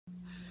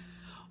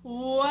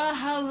Well,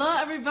 hello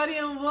everybody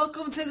and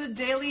welcome to the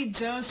Daily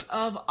Dose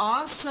of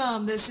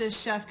Awesome. This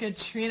is Chef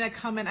Katrina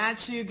coming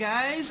at you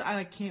guys.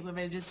 I can't believe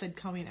I just said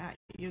coming at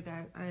you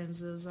guys. I am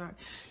so sorry.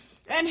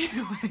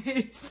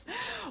 Anyways,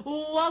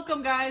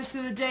 welcome guys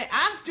to the day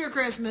after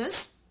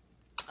Christmas.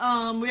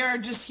 We are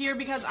just here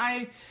because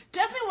I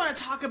definitely want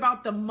to talk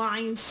about the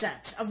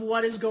mindset of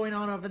what is going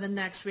on over the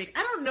next week.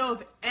 I don't know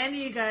if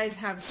any of you guys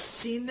have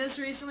seen this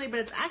recently, but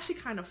it's actually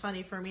kind of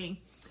funny for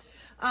me.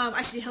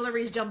 I see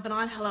Hillary's jumping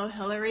on. Hello,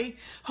 Hillary.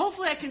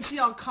 Hopefully I can see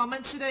all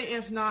comments today.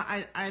 If not,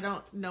 I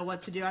don't know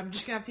what to do. I'm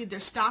just going to have to either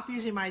stop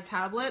using my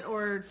tablet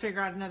or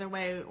figure out another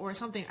way or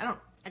something.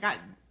 I got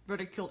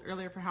ridiculed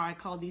earlier for how I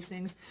called these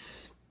things.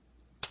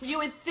 You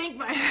would think,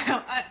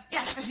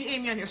 yes, I see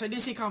Amy on here, so I do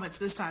see comments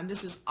this time.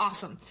 This is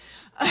awesome.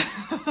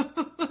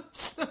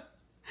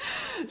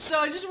 So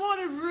I just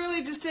want to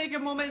really just take a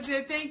moment and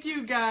say thank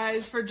you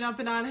guys for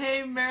jumping on.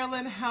 Hey,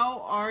 Marilyn,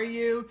 how are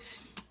you?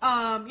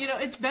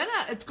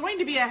 It's going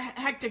to be a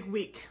hectic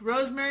week.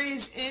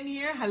 Rosemary's in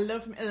here. Hello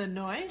from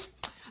Illinois.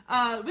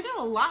 We got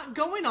a lot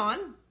going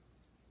on.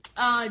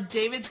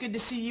 David's good to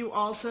see you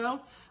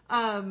also.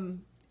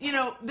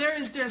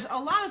 There's a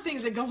lot of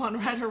things that go on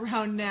right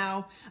around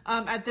now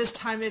at this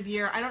time of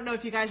year. I don't know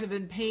if you guys have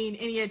been paying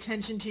any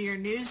attention to your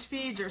news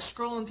feeds or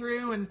scrolling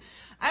through, and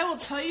I will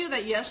tell you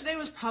that yesterday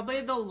was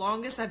probably the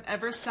longest I've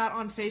ever sat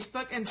on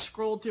Facebook and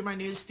scrolled through my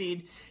news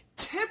feed.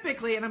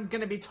 Typically, and I'm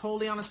going to be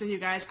totally honest with you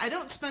guys, I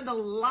don't spend a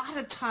lot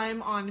of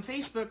time on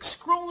Facebook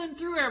scrolling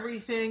through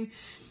everything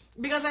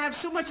because I have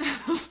so much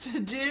else to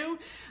do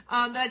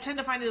that I tend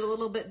to find it a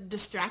little bit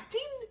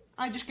distracting.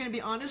 I'm just going to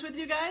be honest with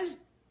you guys.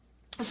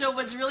 So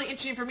what's really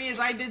interesting for me is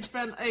I did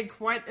spend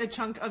quite a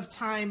chunk of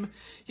time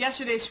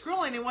yesterday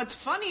scrolling, and what's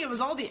funny, it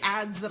was all the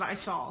ads that I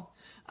saw.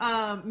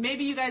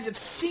 Maybe you guys have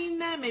seen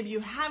them, maybe you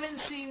haven't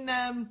seen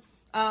them.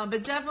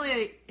 But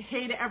definitely,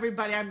 hey to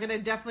everybody. I'm going to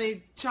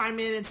definitely chime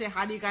in and say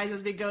hi to you guys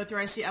as we go through.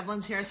 I see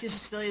Evelyn's here. I see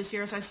Cecilia's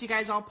here. So I see you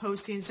guys all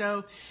posting.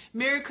 So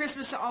Merry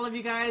Christmas to all of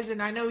you guys.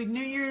 And I know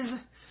New Year's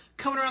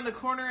coming around the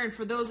corner. And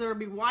for those that will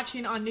be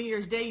watching on New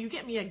Year's Day, you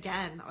get me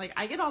again. Like,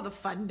 I get all the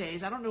fun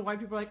days. I don't know why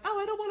people are like, oh,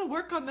 I don't want to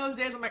work on those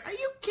days. I'm like, are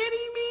you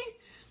kidding me?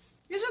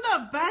 These are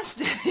the best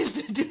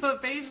days to do a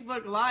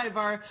Facebook Live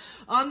are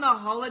on the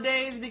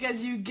holidays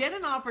because you get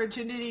an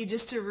opportunity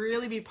just to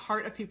really be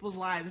part of people's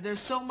lives. There's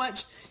so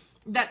much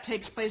that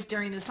takes place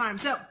during this time.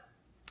 So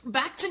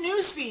back to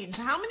news feeds.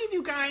 How many of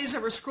you guys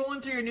were scrolling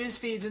through your news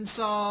feeds and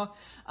saw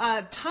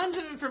tons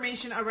of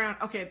information around,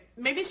 okay,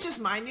 maybe it's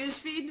just my news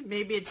feed,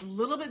 maybe it's a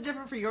little bit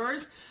different for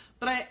yours,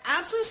 but I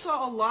absolutely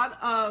saw a lot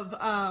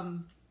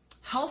of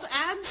health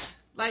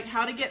ads, like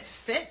how to get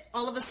fit.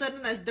 All of a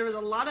sudden, there was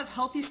a lot of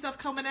healthy stuff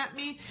coming at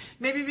me,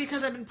 maybe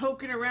because I've been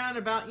poking around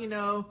about,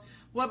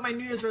 what my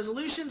New Year's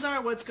resolutions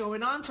are, what's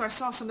going on, so I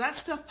saw some of that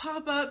stuff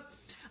pop up.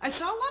 I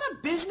saw a lot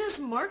of business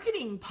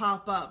marketing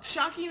pop up.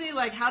 Shockingly,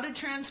 like how to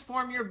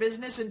transform your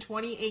business in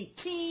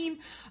 2018.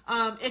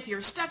 If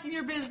you're stuck in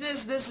your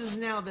business, this is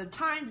now the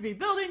time to be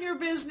building your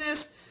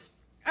business.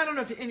 I don't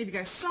know if any of you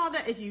guys saw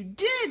that. If you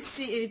did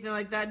see anything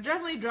like that,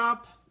 definitely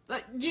drop,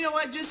 you know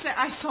what, just say,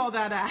 I saw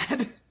that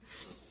ad.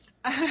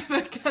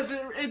 Because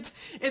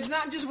it's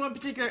not just one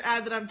particular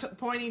ad that I'm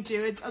pointing to.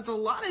 It's a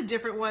lot of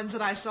different ones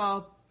that I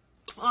saw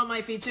on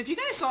my feed. So if you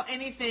guys saw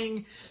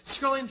anything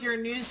scrolling through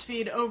your news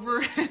feed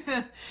over,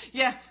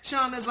 yeah,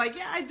 Sean is like,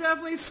 yeah,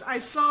 I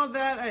saw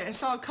that. I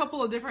saw a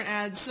couple of different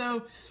ads.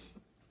 So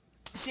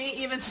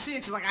see, even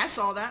it's like, I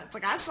saw that. It's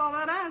like, I saw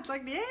that ad. It's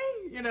like, yay,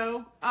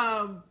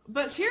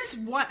 but here's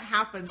what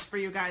happens for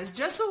you guys.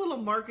 Just a little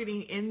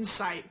marketing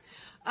insight.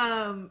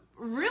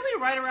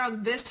 Really right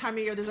around this time of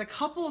year, there's a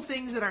couple of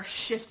things that are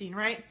shifting,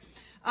 right?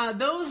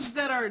 Those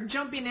that are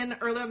jumping in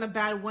early on the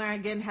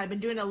bandwagon had been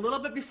doing a little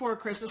bit before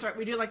Christmas, right?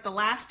 We do like the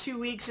last 2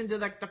 weeks into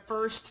like the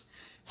first,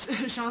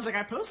 Sean's like,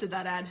 I posted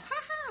that ad.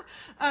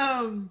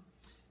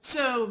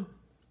 So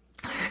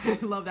I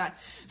love that.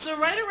 So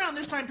right around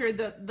this time period,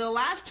 the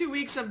last 2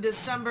 weeks of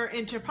December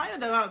into probably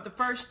about the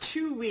first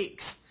 2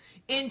 weeks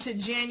into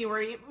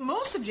January,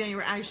 most of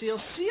January actually, you'll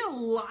see a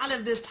lot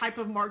of this type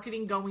of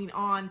marketing going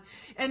on.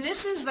 And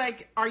this is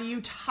like, are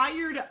you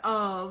tired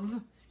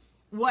of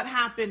what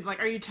happened?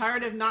 Like, are you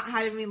tired of not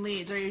having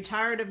leads? Are you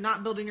tired of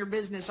not building your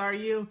business? Are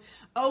you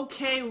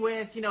okay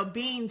with,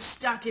 being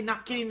stuck and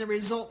not getting the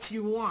results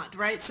you want,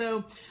 right?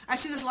 So I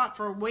see this a lot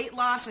for weight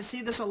loss. I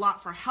see this a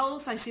lot for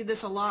health. I see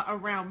this a lot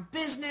around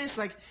business.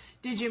 Like,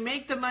 did you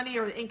make the money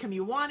or the income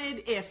you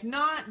wanted? If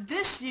not,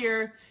 this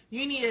year,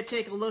 you need to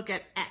take a look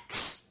at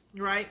X,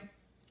 right?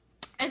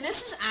 And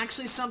this is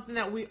actually something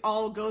that we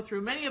all go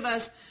through. Many of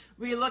us,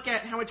 we look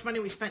at how much money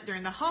we spent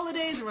during the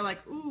holidays and we're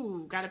like,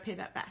 ooh, got to pay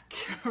that back,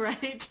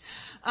 right?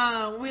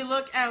 We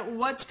look at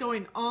what's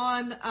going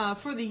on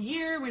for the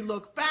year. We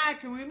look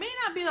back and we may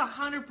not be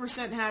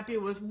 100% happy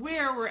with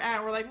where we're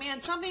at. We're like,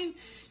 man,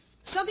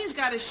 something's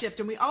got to shift.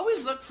 And we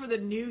always look for the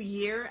new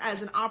year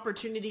as an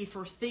opportunity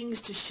for things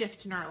to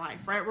shift in our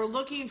life, right? We're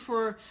looking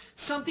for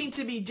something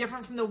to be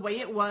different from the way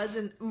it was.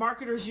 And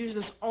marketers use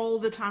this all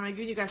the time. I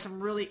give you guys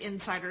some really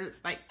insider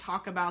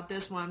talk about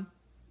this one.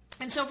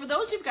 And so for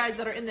those of you guys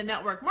that are in the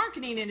network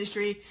marketing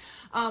industry,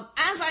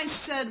 as I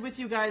said with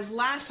you guys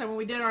last time when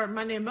we did our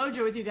Monday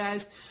Mojo with you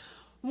guys,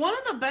 one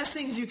of the best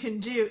things you can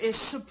do is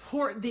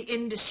support the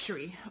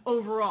industry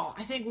overall.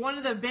 I think one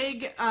of the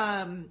big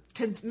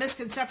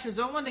misconceptions,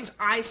 one of the things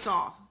I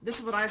saw, this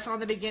is what I saw in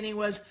the beginning,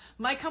 was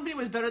my company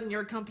was better than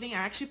your company. I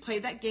actually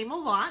played that game a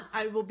lot.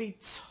 I will be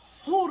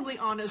totally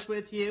honest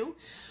with you.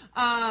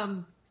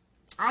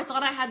 I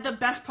thought I had the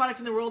best product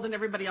in the world, and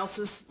everybody else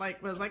was like,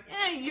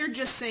 you're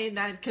just saying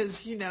that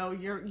because, you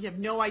have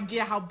no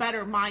idea how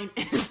better mine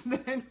is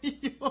than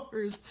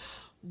yours.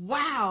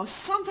 Wow.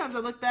 Sometimes I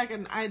look back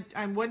and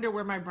I wonder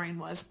where my brain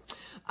was.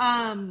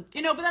 But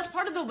that's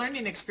part of the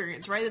learning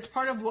experience, right? It's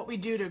part of what we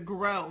do to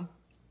grow.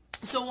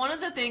 So one of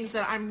the things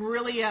that I'm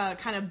really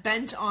kind of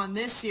bent on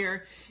this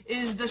year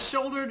is the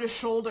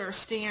shoulder-to-shoulder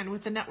stand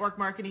with the network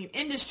marketing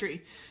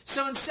industry.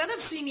 So instead of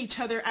seeing each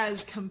other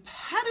as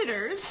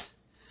competitors,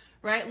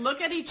 right,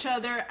 look at each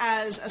other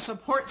as a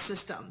support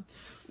system.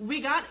 We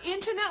got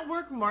into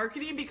network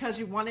marketing because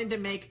we wanted to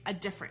make a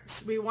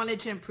difference. We wanted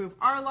to improve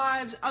our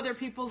lives, other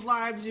people's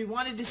lives. We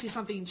wanted to see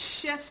something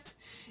shift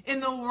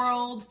in the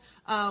world.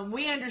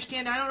 We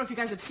understand, I don't know if you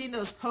guys have seen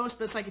those posts,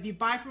 but it's like if you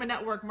buy from a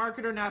network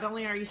marketer, not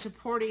only are you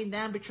supporting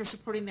them, but you're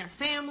supporting their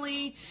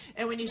family.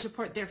 And when you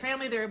support their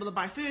family, they're able to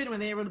buy food. And when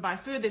they're able to buy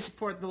food, they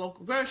support the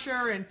local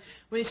grocer. And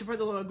when you support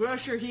the local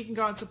grocer, he can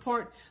go and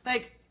support,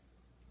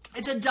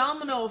 it's a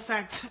domino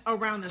effect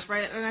around this,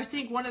 right? And I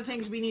think one of the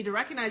things we need to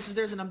recognize is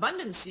there's an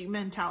abundancy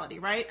mentality,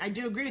 right? I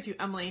do agree with you,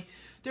 Emily.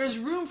 There's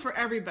room for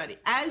everybody.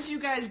 As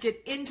you guys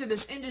get into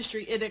this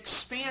industry, it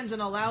expands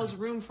and allows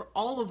room for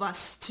all of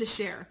us to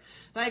share.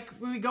 Like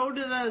when we go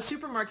to the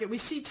supermarket, we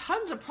see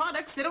tons of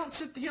products. They don't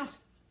sit,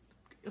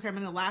 okay, I'm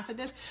going to laugh at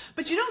this,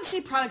 but you don't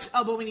see products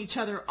elbowing each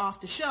other off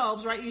the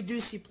shelves, right? You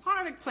do see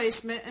product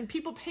placement, and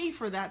people pay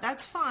for that.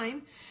 That's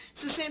fine.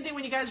 It's the same thing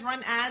when you guys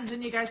run ads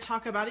and you guys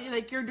talk about it,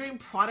 like you're doing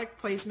product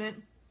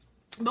placement.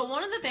 But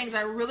one of the things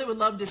I really would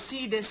love to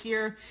see this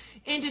year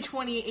into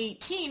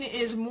 2018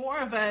 is more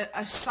of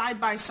a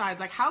side-by-side.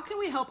 Like, how can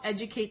we help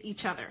educate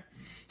each other?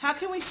 How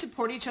can we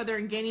support each other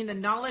in gaining the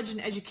knowledge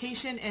and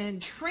education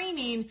and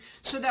training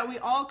so that we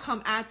all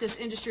come at this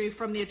industry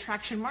from the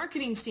attraction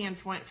marketing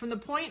standpoint, from the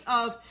point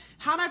of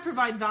how do I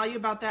provide value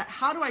about that?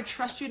 How do I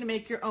trust you to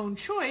make your own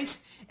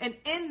choice? And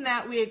in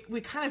that,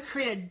 we kind of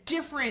create a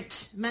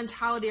different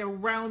mentality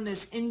around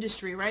this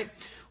industry, right?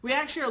 We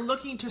actually are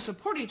looking to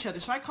support each other.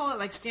 So I call it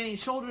like standing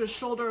shoulder to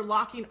shoulder,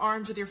 locking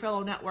arms with your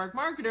fellow network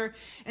marketer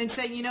and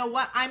saying, you know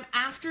what, I'm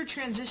after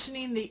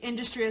transitioning the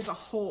industry as a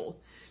whole.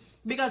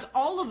 Because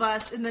all of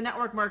us in the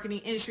network marketing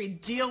industry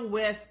deal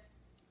with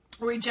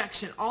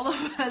rejection. All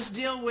of us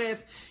deal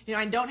with,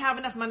 I don't have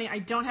enough money. I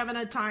don't have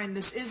enough time.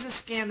 This is a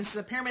scam. This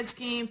is a pyramid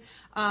scheme.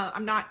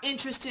 I'm not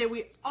interested.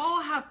 We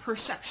all have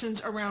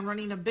perceptions around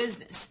running a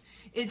business.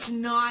 It's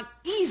not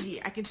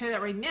easy. I can tell you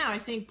that right now. I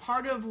think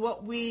part of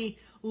what we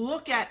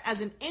look at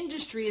as an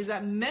industry is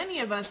that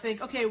many of us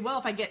think, okay, well,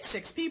 if I get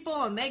 6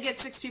 people and they get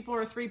 6 people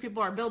or 3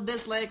 people or build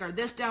this leg or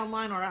this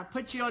downline or I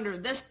put you under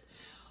this,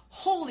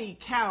 holy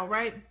cow,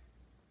 right?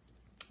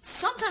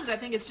 Sometimes I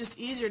think it's just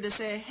easier to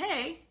say,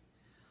 hey,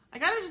 I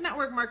got into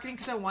network marketing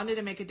because I wanted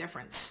to make a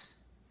difference.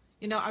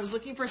 I was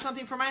looking for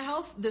something for my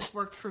health. This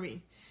worked for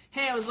me.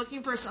 Hey, I was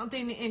looking for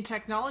something in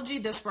technology.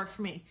 This worked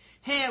for me.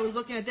 Hey, I was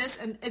looking at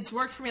this and it's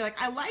worked for me. Like,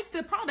 I like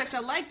the products. I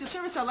like the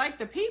service. I like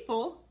the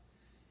people.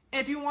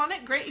 If you want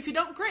it, great. If you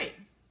don't, great.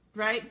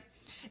 Right?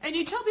 And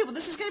you tell people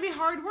this is going to be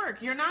hard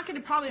work. You're not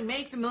going to probably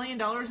make the $1 million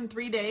in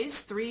 3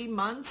 days, 3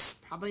 months,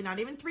 probably not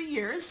even 3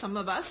 years, some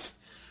of us,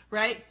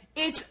 right?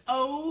 It's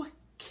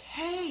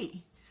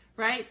okay,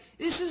 right?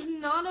 This is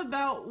not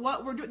about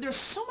what we're doing. There's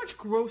so much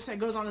growth that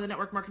goes on in the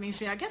network marketing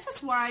industry. I guess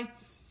that's why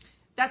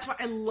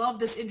I love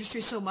this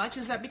industry so much,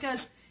 is that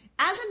because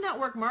as a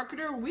network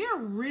marketer, we are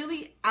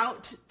really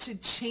out to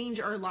change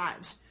our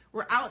lives.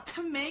 We're out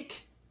to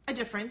make a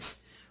difference.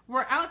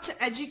 We're out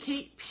to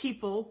educate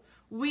people.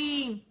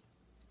 We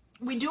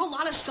do a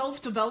lot of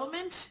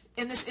self-development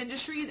in this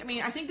industry. I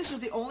mean, I think this is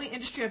the only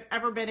industry I've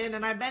ever been in,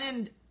 and I've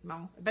been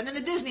in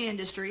the Disney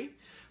industry,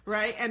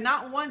 right? And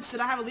not once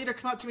did I have a leader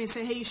come up to me and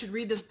say, hey, you should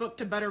read this book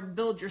to better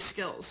build your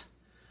skills,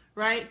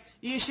 right?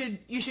 You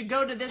should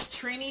go to this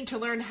training to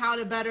learn how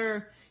to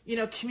better,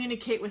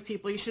 communicate with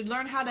people. You should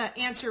learn how to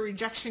answer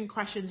rejection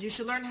questions. You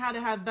should learn how to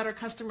have better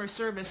customer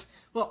service.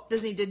 Well,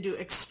 Disney did do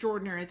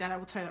extraordinary at that. I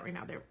will tell you that right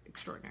now. They're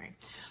extraordinary.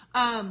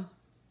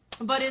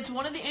 But it's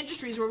one of the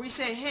industries where we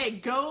say, hey,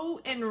 go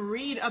and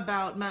read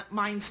about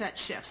mindset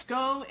shifts.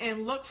 Go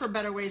and look for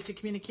better ways to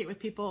communicate with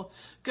people.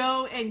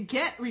 Go and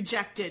get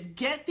rejected.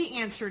 Get the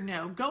answer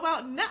no. Go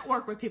out and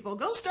network with people.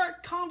 Go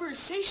start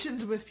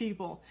conversations with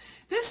people.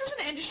 This is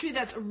an industry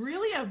that's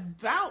really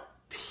about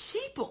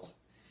people,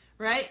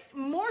 right?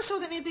 More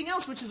so than anything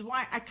else, which is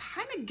why I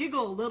kind of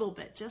giggle a little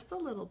bit, just a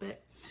little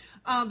bit,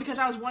 because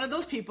I was one of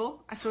those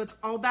people, so it's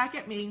all back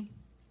at me,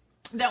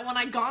 that when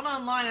I got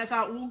online, I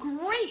thought, well,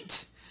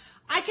 great.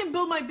 I can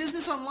build my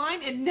business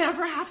online and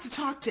never have to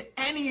talk to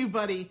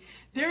anybody.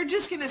 They're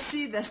just going to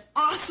see this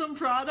awesome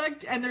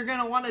product and they're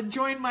going to want to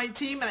join my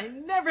team, and I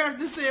never have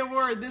to say a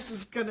word. This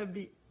is going to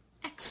be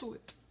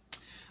excellent.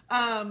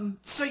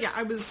 So yeah,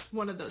 I was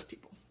one of those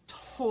people.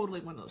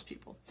 Totally one of those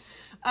people.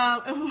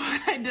 And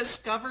what I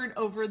discovered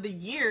over the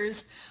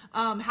years,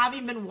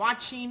 having been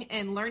watching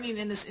and learning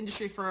in this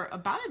industry for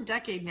about a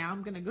decade now,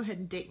 I'm going to go ahead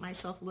and date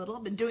myself a little.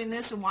 I've been doing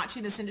this and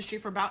watching this industry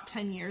for about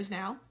 10 years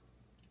now.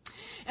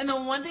 And the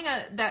one thing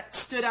that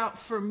stood out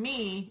for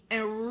me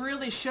and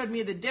really showed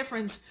me the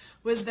difference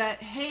was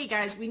that, hey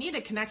guys, we need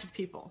to connect with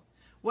people.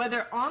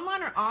 Whether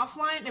online or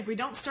offline, if we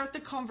don't start the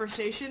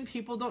conversation,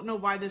 people don't know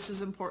why this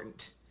is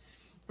important,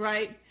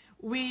 right?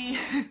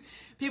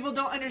 People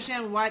don't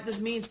understand what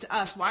this means to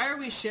us. Why are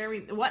we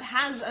sharing? What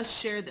has us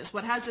share this?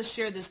 What has us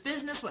share this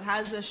business? What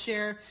has us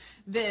share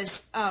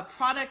this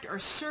product or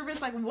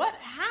service? Like, what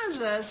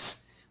has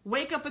us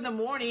wake up in the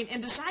morning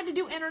and decide to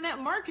do internet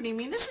marketing? I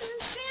mean, this is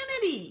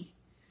insanity.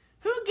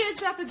 Who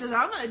gets up and says,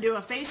 I'm going to do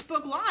a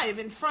Facebook Live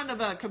in front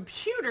of a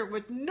computer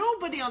with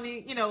nobody on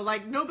the,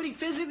 like nobody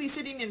physically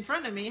sitting in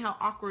front of me? How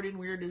awkward and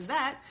weird is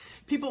that?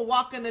 People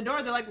walk in the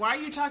door. They're like, why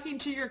are you talking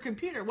to your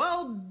computer?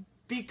 Well,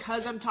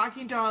 because I'm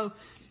talking to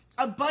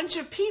a bunch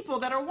of people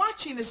that are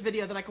watching this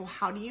video. They're like, well,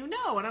 how do you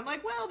know? And I'm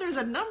like, well, there's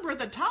a number at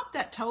the top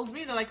that tells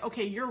me. They're like,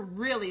 okay, you're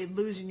really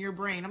losing your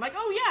brain. I'm like,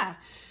 oh yeah,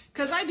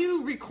 because I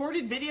do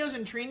recorded videos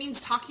and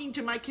trainings talking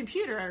to my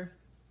computer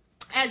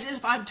as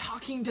if I'm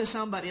talking to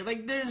somebody.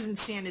 Like, there's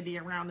insanity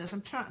around this.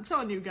 I'm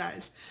telling you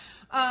guys.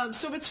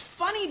 So it's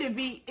funny to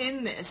be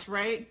in this,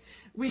 right?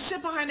 We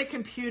sit behind a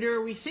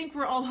computer. We think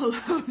we're all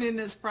alone in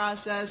this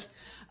process.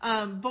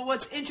 But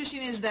what's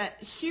interesting is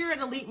that here at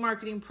Elite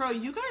Marketing Pro,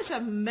 you guys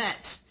have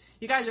met.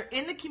 You guys are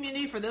in the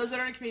community. For those that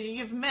are in the community,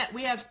 you've met.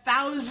 We have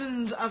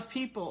thousands of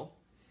people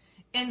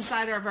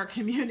inside of our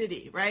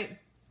community, right?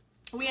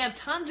 We have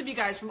tons of you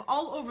guys from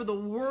all over the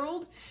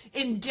world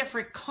in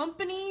different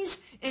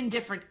companies, in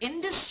different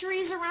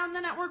industries around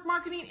the network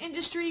marketing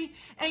industry,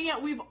 and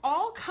yet we've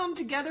all come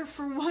together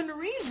for one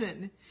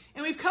reason.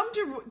 And we've come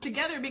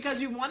together because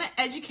we want to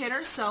educate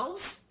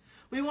ourselves.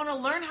 We want to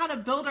learn how to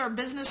build our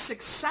business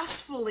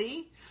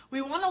successfully.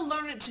 We want to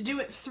learn to do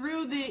it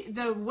through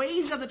the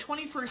ways of the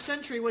 21st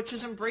century, which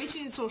is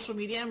embracing social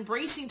media,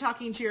 embracing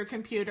talking to your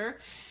computer,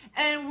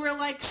 and we're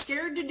like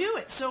scared to do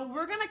it. So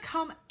we're going to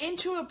come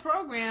into a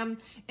program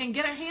and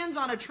get our hands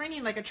on a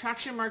training like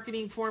Attraction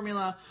Marketing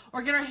Formula,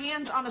 or get our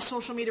hands on a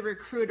Social Media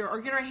Recruiter,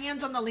 or get our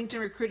hands on the LinkedIn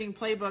Recruiting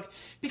Playbook,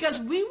 because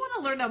we want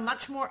to learn a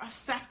much more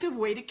effective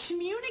way to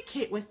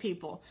communicate with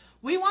people.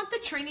 We want the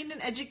training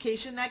and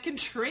education that can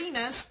train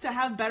us to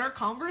have better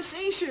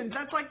conversations.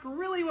 That's like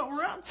really what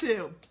we're up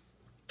to.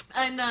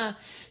 And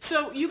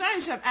so you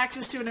guys have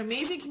access to an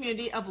amazing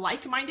community of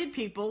like-minded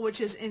people, which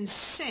is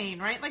insane,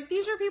 right? Like,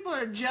 these are people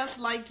that are just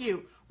like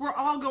you. We're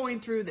all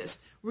going through this.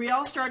 We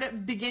all start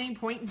at beginning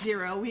point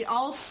zero. We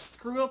all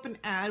screw up an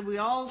ad. We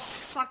all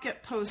suck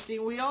at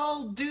posting. We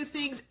all do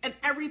things and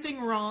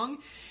everything wrong.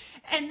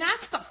 And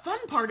that's the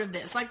fun part of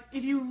this. Like,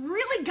 if you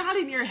really got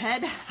in your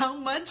head how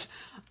much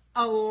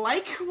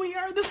alike we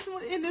are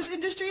in this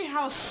industry,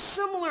 how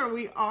similar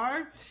we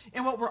are,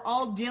 and what we're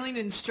all dealing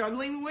and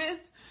struggling with,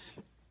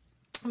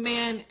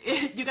 man,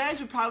 you guys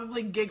would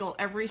probably giggle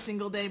every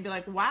single day and be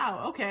like,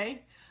 wow,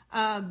 okay,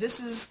 this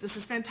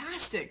is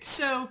fantastic.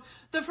 So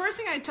the first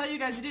thing I tell you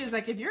guys to do is,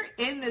 like, if you're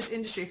in this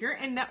industry, if you're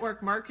in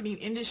network marketing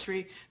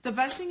industry, the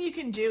best thing you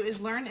can do is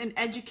learn and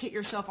educate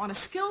yourself on a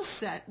skill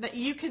set that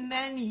you can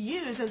then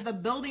use as the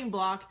building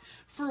block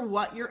for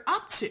what you're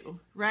up to,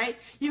 right?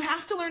 You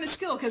have to learn a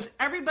skill because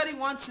everybody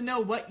wants to know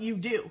what you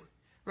do,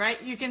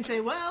 right? You can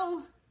say,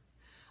 well,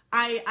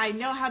 I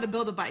know how to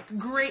build a bike.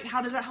 Great.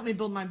 How does that help me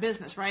build my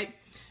business, right?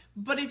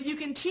 But if you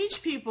can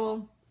teach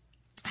people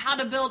how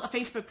to build a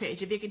Facebook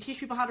page, if you can teach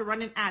people how to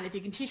run an ad, if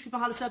you can teach people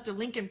how to set up their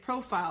LinkedIn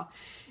profile,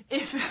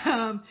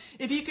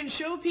 if you can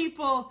show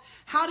people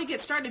how to get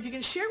started, if you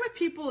can share with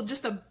people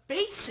just the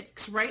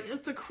basics, right?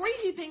 The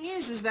crazy thing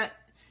is that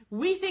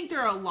we think there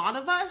are a lot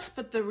of us,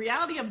 but the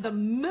reality of the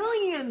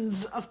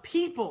millions of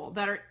people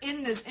that are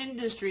in this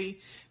industry,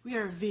 we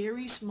are a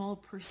very small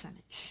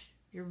percentage.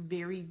 You're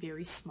very,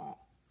 very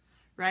small.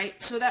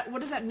 Right? So what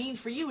does that mean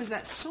for you is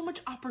that so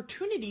much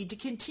opportunity to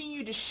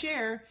continue to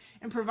share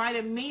and provide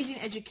amazing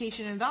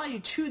education and value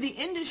to the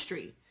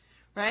industry,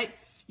 right?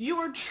 You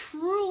are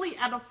truly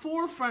at the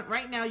forefront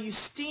right now. You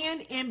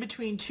stand in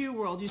between two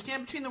worlds. You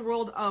stand between the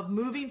world of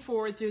moving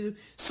forward through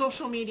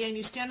social media, and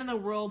you stand in the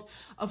world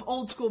of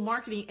old school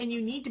marketing, and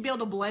you need to be able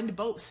to blend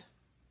both.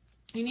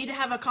 You need to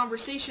have a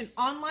conversation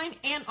online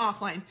and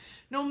offline.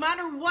 No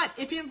matter what,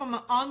 if I'm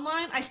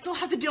online, I still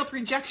have to deal with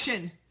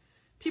rejection.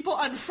 People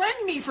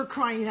unfriend me for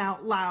crying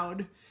out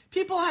loud.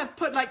 People have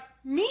put like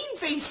mean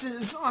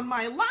faces on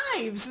my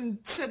lives and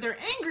said they're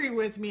angry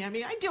with me. I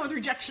mean, I deal with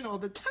rejection all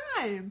the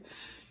time.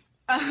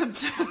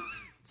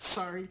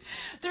 Sorry.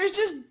 There's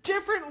just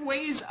different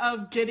ways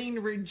of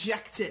getting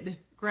rejected,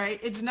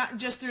 right? It's not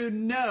just through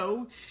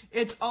no.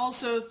 It's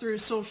also through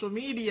social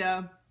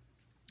media.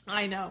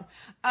 I know.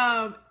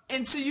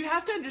 And so you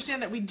have to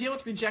understand that we deal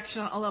with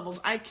rejection on all levels.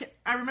 I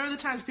remember the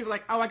times people are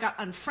like, oh, I got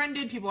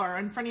unfriended. People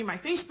are unfriending my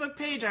Facebook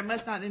page. I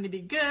must not need to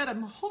be good.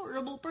 I'm a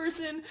horrible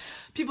person.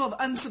 People have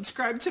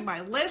unsubscribed to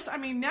my list. I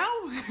mean, now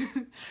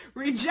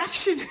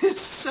rejection is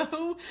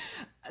so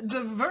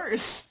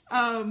diverse.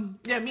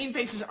 Yeah, mean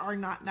faces are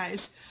not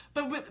nice.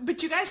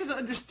 But you guys have to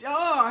understand.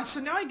 Oh,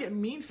 so now I get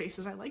mean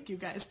faces. I like you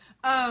guys.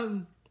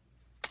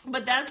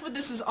 But that's what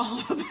this is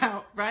all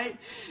about, right?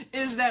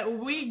 Is that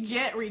we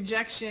get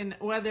rejection,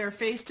 whether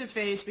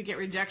face-to-face, we get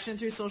rejection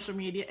through social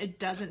media. It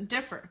doesn't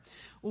differ.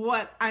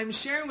 What I'm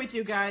sharing with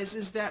you guys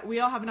is that we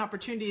all have an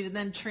opportunity to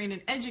then train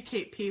and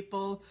educate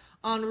people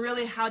on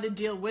really how to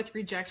deal with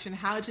rejection,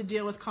 how to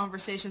deal with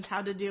conversations,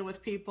 how to deal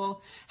with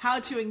people, how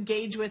to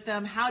engage with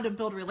them, how to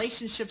build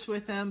relationships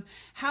with them,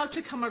 how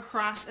to come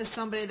across as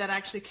somebody that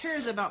actually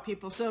cares about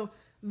people. So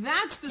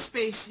that's the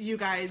space you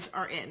guys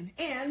are in.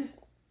 And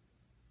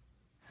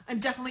I'm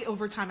definitely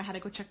over time. I had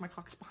to go check my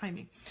clocks behind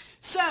me.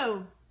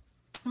 So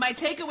my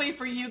takeaway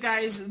for you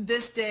guys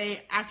this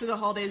day after the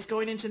holidays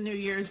going into New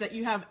Year's, that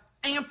you have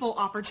ample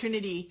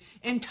opportunity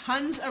and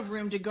tons of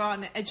room to go out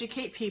and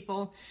educate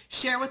people,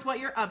 share with what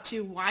you're up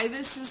to, why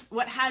this is,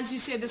 what has you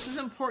say this is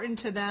important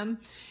to them,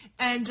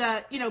 and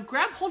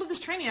grab hold of this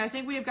training. I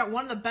think we have got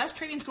one of the best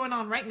trainings going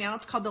on right now.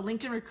 It's called the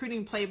LinkedIn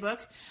Recruiting Playbook.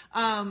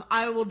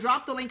 I will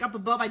drop the link up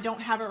above. I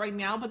don't have it right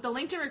now, but the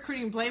LinkedIn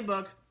Recruiting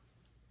Playbook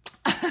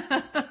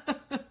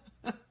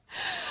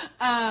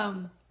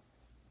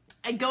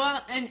and go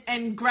out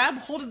and grab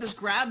hold of this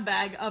grab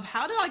bag of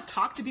how to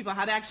talk to people,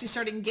 how to actually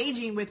start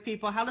engaging with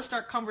people, how to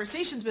start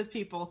conversations with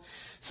people.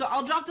 So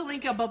I'll drop the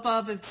link up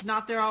above if it's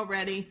not there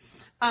already.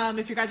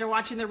 If you guys are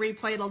watching the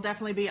replay, it'll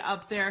definitely be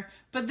up there.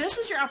 But this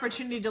is your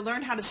opportunity to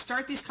learn how to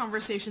start these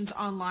conversations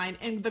online.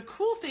 And the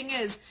cool thing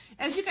is,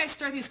 as you guys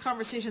start these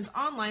conversations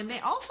online, they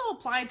also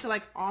apply to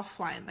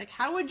offline.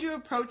 How would you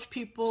approach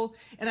people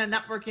in a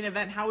networking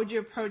event? How would you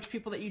approach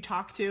people that you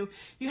talk to?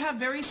 You have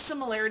very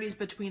similarities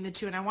between the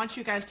two, and I want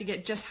you guys to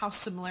get just how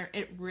similar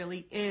it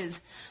really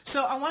is.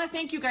 So I want to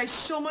thank you guys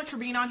so much for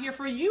being on here.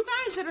 For you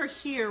guys that are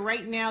here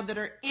right now, that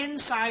are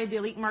inside the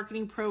Elite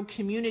Marketing Pro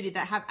community,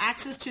 that have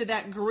access to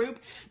that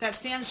group that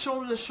stands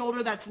shoulder to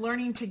shoulder, that's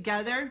learning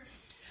together,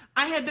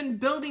 I have been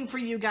building for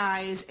you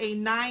guys a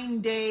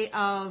 9-day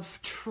of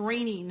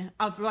training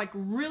of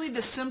really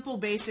the simple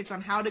basics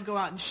on how to go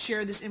out and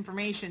share this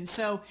information.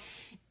 So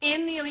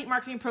in the Elite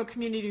Marketing Pro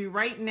community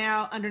right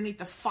now, underneath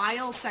the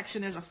file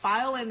section, there's a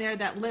file in there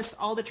that lists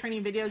all the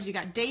training videos. You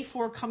got day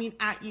 4 coming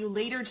at you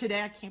later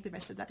today. I can't believe I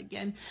said that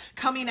again.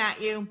 Coming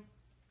at you.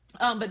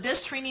 But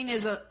this training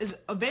is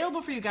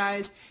available for you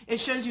guys.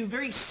 It shows you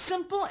very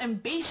simple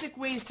and basic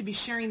ways to be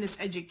sharing this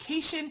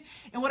education.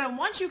 And what I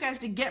want you guys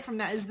to get from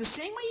that is the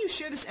same way you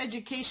share this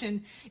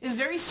education is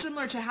very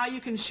similar to how you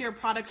can share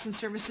products and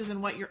services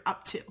and what you're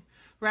up to,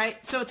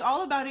 right? So it's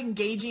all about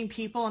engaging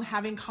people and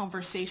having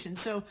conversations.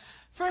 So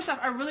first off,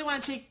 I really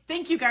want to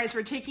thank you guys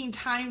for taking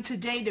time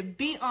today to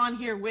be on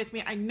here with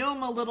me. I know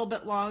I'm a little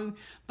bit long,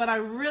 but I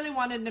really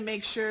wanted to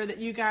make sure that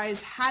you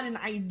guys had an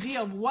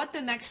idea of what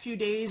the next few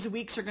days,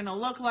 weeks are going to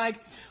look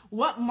like,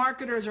 what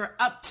marketers are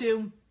up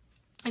to.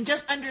 And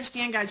just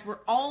understand, guys, we're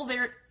all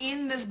there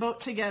in this boat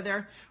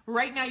together.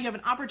 Right now, you have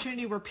an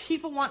opportunity where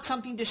people want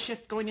something to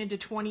shift going into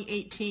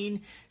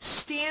 2018.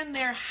 Stand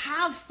there,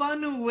 have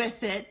fun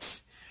with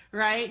it,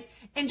 right?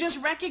 And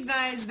just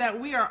recognize that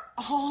we are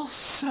all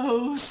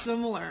so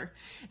similar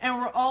and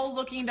we're all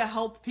looking to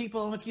help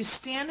people. And if you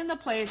stand in the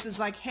place, it's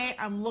like, hey,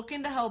 I'm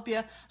looking to help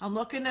you. I'm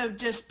looking to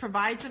just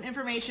provide some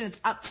information. It's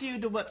up to you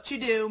to what you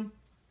do.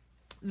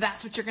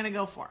 That's what you're going to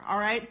go for, all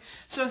right?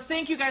 So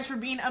thank you guys for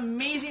being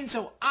amazing,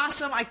 so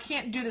awesome. I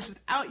can't do this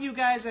without you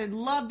guys. I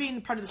love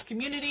being part of this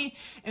community.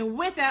 And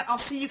with that, I'll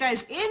see you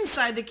guys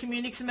inside the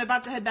community because I'm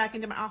about to head back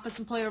into my office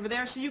and play over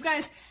there. So you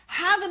guys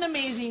have an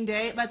amazing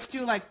day. Let's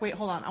do wait,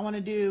 hold on. I want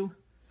to do,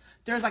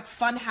 there's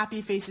fun,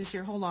 happy faces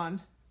here. Hold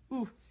on.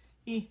 Ooh,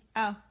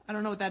 ow. I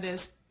don't know what that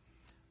is.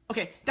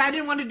 Okay, I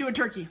didn't want to do a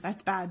turkey.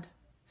 That's bad.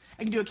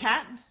 I can do a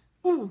cat.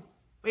 Ooh,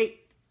 wait.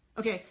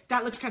 Okay,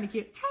 that looks kind of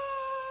cute.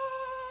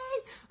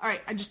 All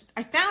right,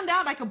 I found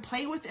out I could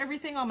play with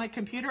everything on my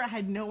computer. I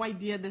had no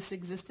idea this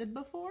existed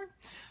before.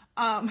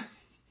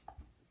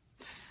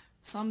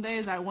 Some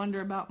days I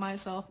wonder about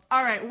myself.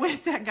 All right,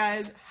 with that,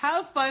 guys,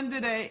 have fun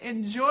today.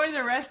 Enjoy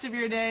the rest of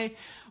your day.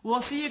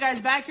 We'll see you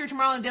guys back here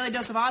tomorrow on a Daily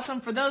Dose of Awesome.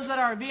 For those that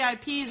are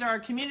VIPs or our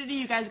community,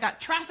 you guys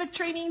got traffic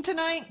training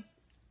tonight.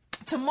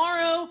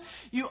 Tomorrow,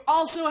 you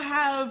also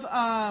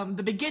have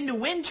the Begin to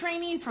Win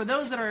training for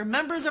those that are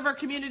members of our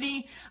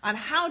community on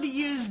how to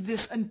use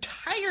this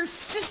entire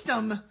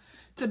system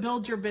to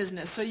build your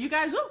business. So you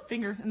guys,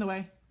 finger in the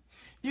way.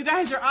 You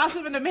guys are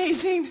awesome and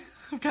amazing.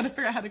 I've got to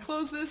figure out how to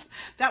close this.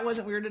 That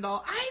wasn't weird at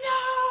all.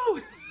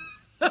 I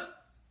know!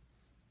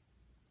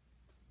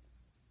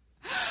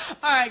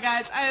 All right,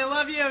 guys, I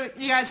love you.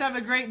 You guys have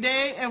a great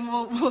day, and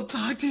we'll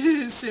talk to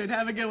you soon.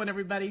 Have a good one,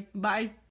 everybody. Bye.